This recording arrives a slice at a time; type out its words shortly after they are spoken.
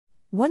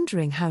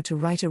Wondering how to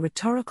write a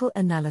rhetorical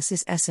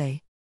analysis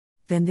essay?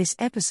 Then this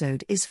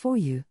episode is for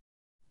you.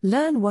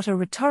 Learn what a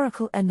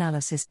rhetorical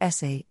analysis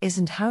essay is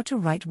and how to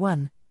write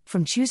one,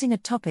 from choosing a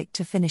topic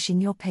to finishing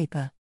your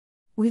paper.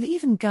 We'll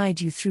even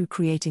guide you through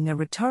creating a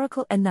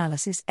rhetorical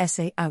analysis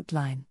essay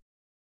outline.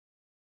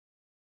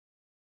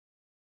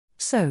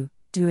 So,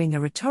 doing a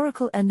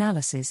rhetorical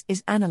analysis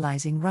is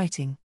analyzing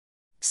writing.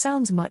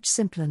 Sounds much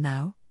simpler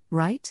now,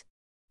 right?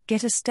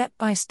 Get a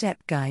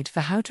step-by-step guide for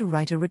how to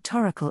write a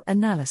rhetorical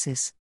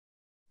analysis.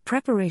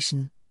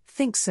 Preparation: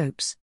 think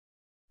soaps.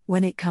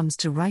 When it comes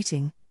to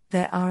writing,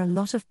 there are a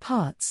lot of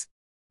parts.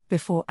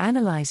 Before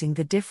analyzing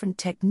the different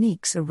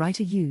techniques a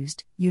writer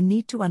used, you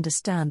need to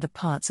understand the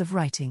parts of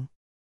writing.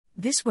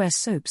 This where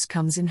soaps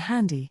comes in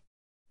handy.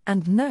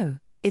 And no,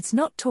 it's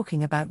not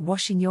talking about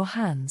washing your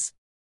hands.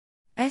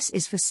 S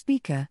is for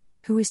speaker,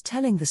 who is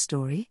telling the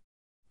story?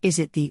 Is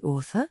it the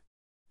author?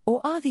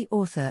 Or are the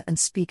author and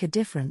speaker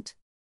different?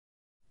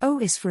 O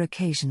is for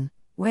occasion,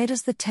 where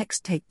does the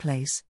text take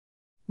place?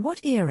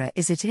 What era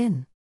is it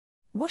in?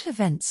 What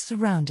events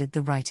surrounded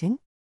the writing?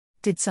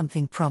 Did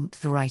something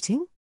prompt the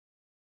writing?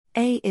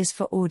 A is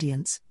for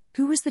audience,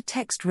 who is the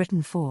text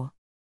written for?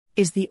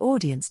 Is the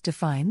audience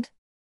defined?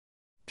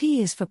 P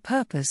is for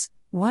purpose,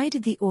 why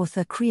did the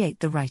author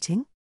create the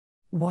writing?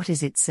 What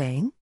is it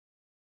saying?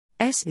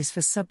 S is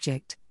for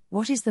subject,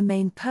 what is the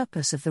main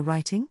purpose of the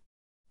writing?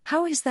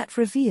 How is that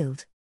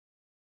revealed?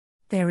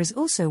 There is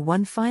also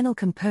one final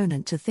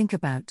component to think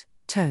about: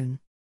 tone.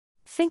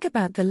 Think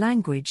about the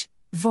language,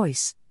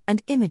 voice,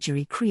 and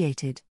imagery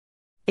created.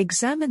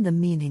 Examine the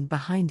meaning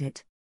behind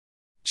it.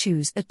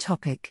 Choose a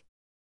topic.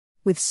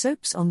 With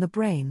soaps on the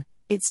brain,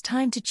 it's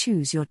time to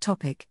choose your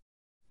topic.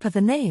 Per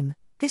the name,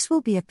 this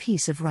will be a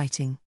piece of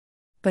writing.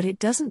 But it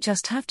doesn't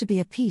just have to be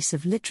a piece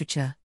of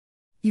literature.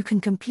 You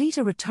can complete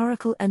a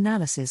rhetorical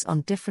analysis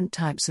on different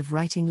types of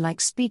writing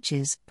like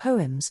speeches,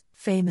 poems,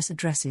 famous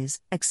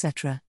addresses,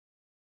 etc.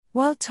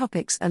 While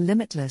topics are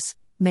limitless,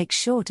 make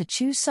sure to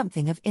choose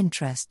something of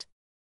interest.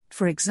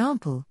 For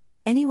example,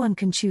 anyone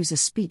can choose a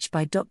speech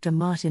by Dr.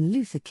 Martin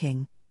Luther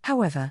King.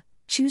 However,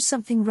 choose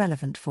something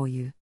relevant for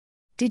you.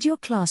 Did your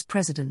class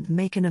president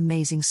make an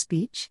amazing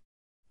speech?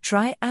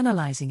 Try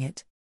analyzing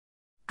it.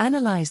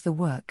 Analyze the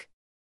work.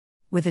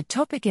 With a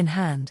topic in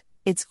hand,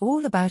 it's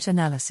all about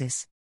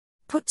analysis.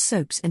 Put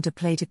soaps into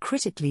play to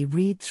critically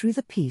read through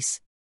the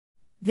piece.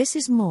 This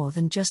is more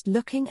than just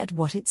looking at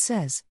what it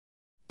says.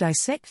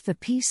 Dissect the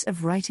piece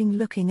of writing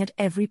looking at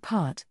every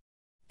part.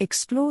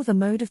 Explore the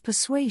mode of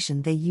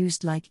persuasion they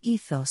used like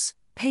ethos,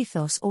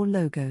 pathos or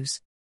logos.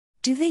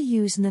 Do they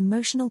use an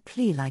emotional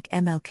plea like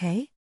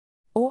MLK?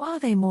 Or are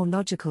they more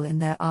logical in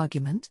their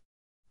argument?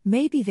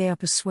 Maybe they are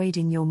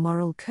persuading your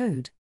moral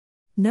code.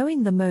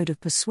 Knowing the mode of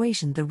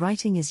persuasion the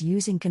writing is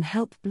using can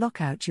help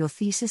block out your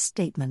thesis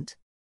statement.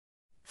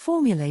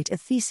 Formulate a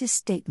thesis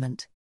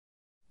statement.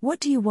 What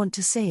do you want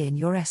to say in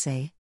your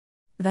essay?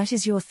 That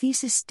is your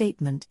thesis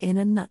statement in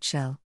a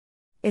nutshell.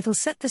 It'll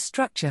set the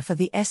structure for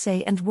the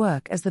essay and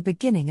work as the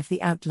beginning of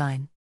the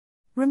outline.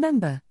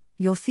 Remember,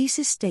 your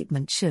thesis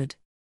statement should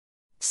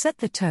set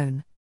the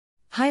tone,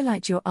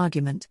 highlight your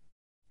argument,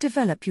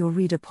 develop your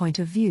reader point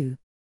of view.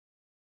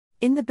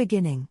 In the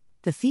beginning,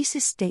 the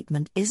thesis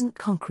statement isn't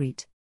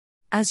concrete.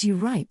 As you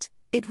write,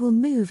 it will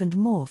move and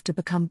morph to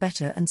become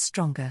better and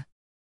stronger.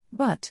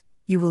 But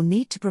you will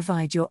need to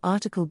provide your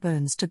article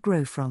bones to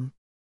grow from.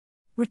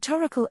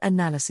 Rhetorical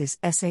analysis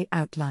essay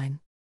outline.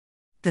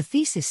 The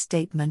thesis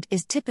statement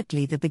is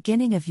typically the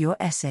beginning of your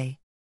essay.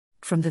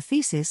 From the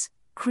thesis,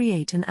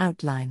 create an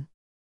outline.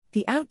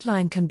 The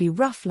outline can be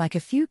rough, like a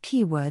few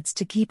keywords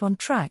to keep on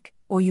track,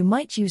 or you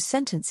might use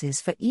sentences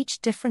for each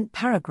different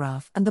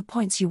paragraph and the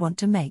points you want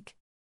to make.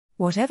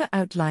 Whatever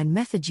outline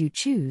method you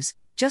choose,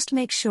 just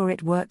make sure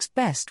it works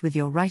best with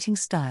your writing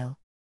style.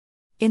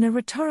 In a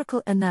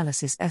rhetorical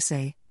analysis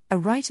essay, a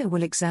writer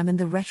will examine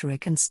the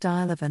rhetoric and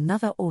style of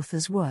another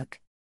author's work.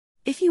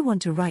 If you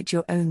want to write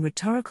your own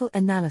rhetorical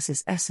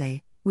analysis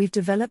essay, we've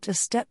developed a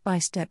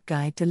step-by-step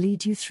guide to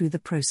lead you through the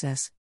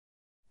process.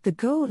 The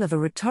goal of a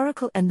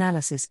rhetorical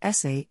analysis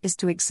essay is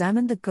to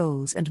examine the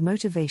goals and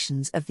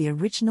motivations of the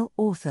original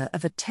author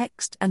of a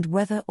text and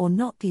whether or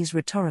not these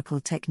rhetorical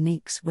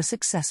techniques were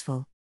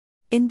successful.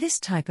 In this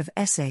type of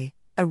essay,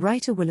 a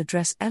writer will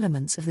address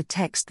elements of the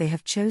text they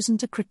have chosen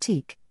to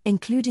critique,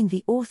 including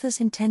the author's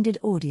intended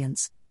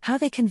audience, how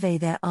they convey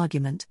their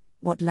argument,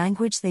 what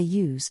language they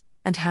use,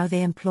 and how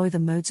they employ the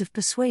modes of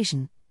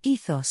persuasion,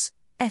 ethos,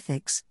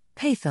 ethics,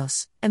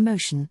 pathos,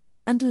 emotion,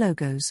 and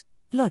logos,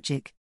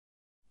 logic.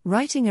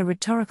 Writing a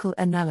rhetorical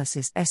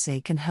analysis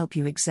essay can help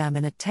you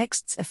examine a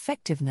text's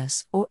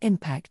effectiveness or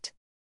impact.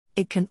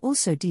 It can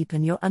also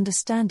deepen your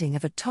understanding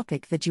of a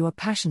topic that you are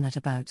passionate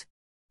about.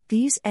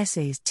 These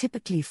essays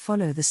typically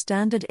follow the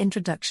standard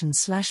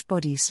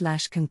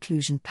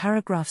introduction/body/conclusion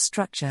paragraph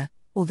structure,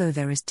 although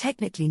there is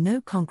technically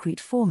no concrete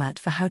format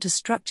for how to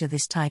structure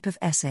this type of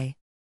essay.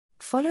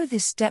 Follow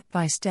this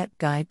step-by-step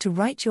guide to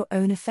write your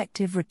own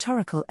effective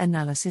rhetorical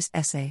analysis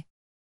essay.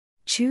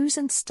 Choose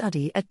and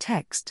study a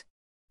text.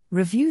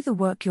 Review the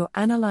work you're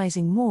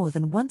analyzing more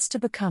than once to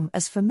become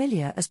as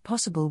familiar as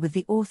possible with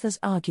the author's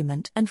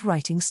argument and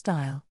writing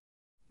style.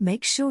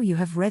 Make sure you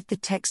have read the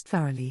text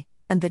thoroughly,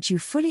 and that you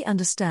fully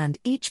understand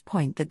each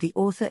point that the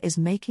author is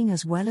making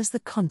as well as the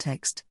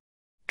context.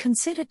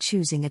 Consider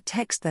choosing a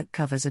text that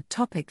covers a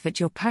topic that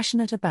you're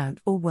passionate about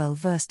or well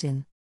versed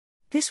in.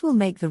 This will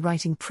make the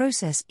writing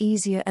process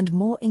easier and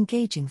more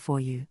engaging for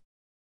you.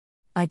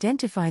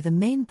 Identify the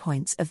main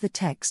points of the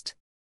text.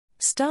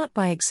 Start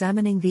by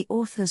examining the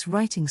author's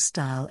writing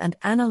style and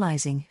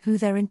analyzing who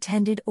their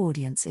intended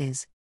audience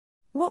is.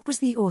 What was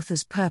the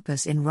author's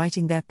purpose in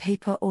writing their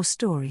paper or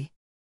story?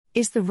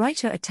 Is the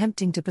writer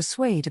attempting to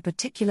persuade a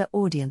particular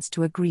audience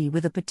to agree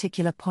with a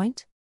particular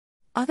point?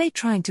 Are they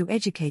trying to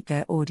educate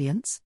their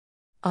audience?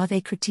 Are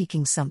they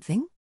critiquing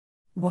something?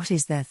 What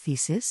is their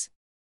thesis?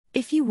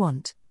 If you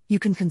want, you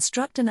can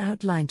construct an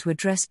outline to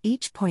address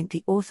each point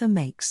the author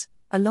makes,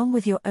 along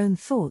with your own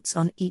thoughts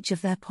on each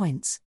of their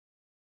points.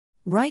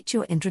 Write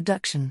your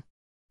introduction.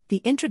 The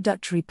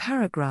introductory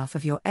paragraph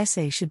of your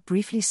essay should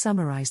briefly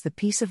summarize the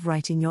piece of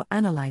writing you're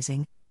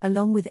analyzing,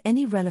 along with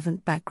any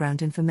relevant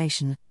background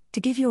information,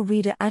 to give your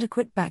reader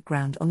adequate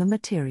background on the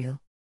material.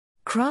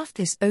 Craft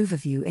this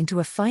overview into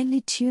a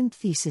finely tuned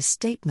thesis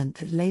statement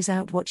that lays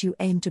out what you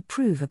aim to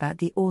prove about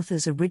the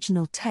author's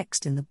original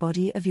text in the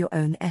body of your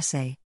own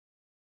essay.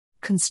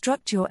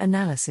 Construct your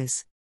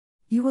analysis.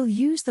 You will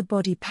use the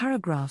body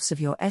paragraphs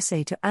of your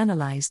essay to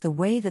analyze the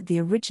way that the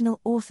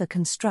original author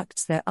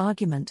constructs their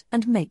argument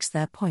and makes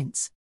their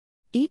points.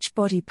 Each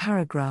body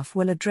paragraph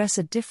will address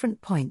a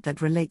different point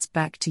that relates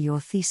back to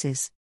your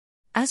thesis.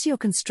 As you're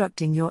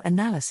constructing your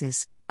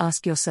analysis,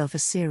 ask yourself a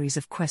series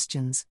of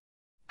questions.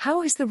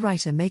 How is the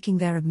writer making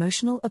their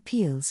emotional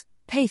appeals,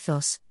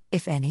 pathos,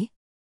 if any?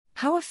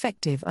 How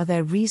effective are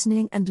their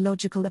reasoning and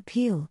logical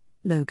appeal,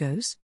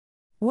 logos?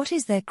 What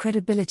is their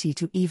credibility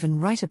to even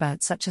write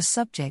about such a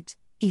subject,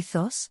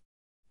 ethos?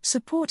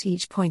 Support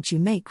each point you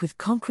make with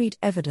concrete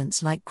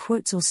evidence like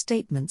quotes or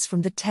statements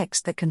from the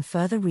text that can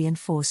further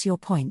reinforce your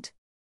point.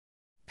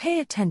 Pay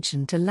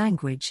attention to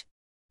language.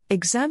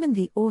 Examine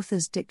the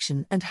author's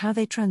diction and how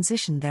they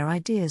transition their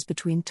ideas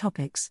between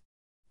topics.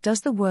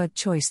 Does the word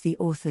choice the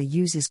author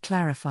uses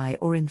clarify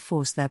or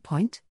enforce their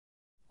point?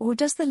 Or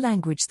does the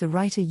language the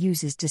writer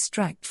uses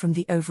distract from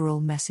the overall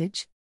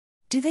message?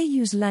 Do they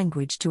use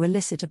language to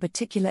elicit a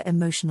particular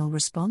emotional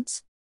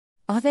response?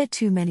 Are there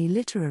too many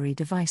literary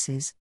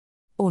devices?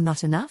 Or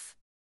not enough?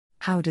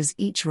 How does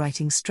each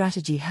writing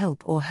strategy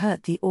help or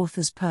hurt the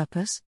author's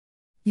purpose?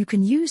 You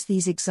can use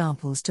these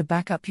examples to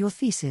back up your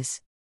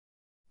thesis.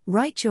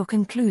 Write your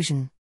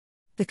conclusion.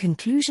 The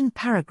conclusion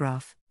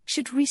paragraph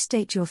should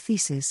restate your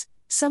thesis,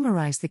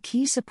 summarize the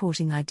key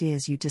supporting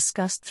ideas you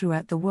discussed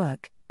throughout the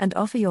work, and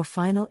offer your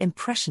final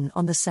impression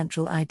on the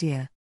central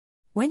idea.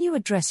 When you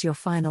address your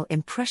final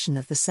impression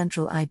of the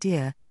central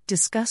idea,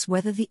 discuss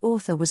whether the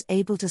author was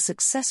able to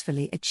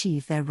successfully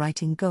achieve their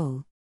writing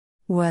goal.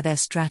 Were their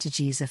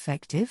strategies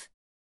effective?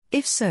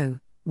 If so,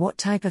 what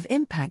type of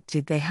impact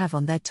did they have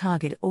on their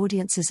target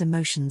audience's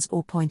emotions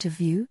or point of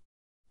view?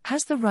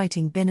 Has the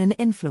writing been an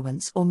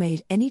influence or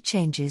made any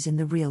changes in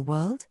the real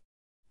world?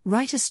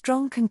 Write a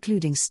strong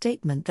concluding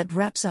statement that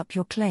wraps up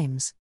your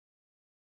claims.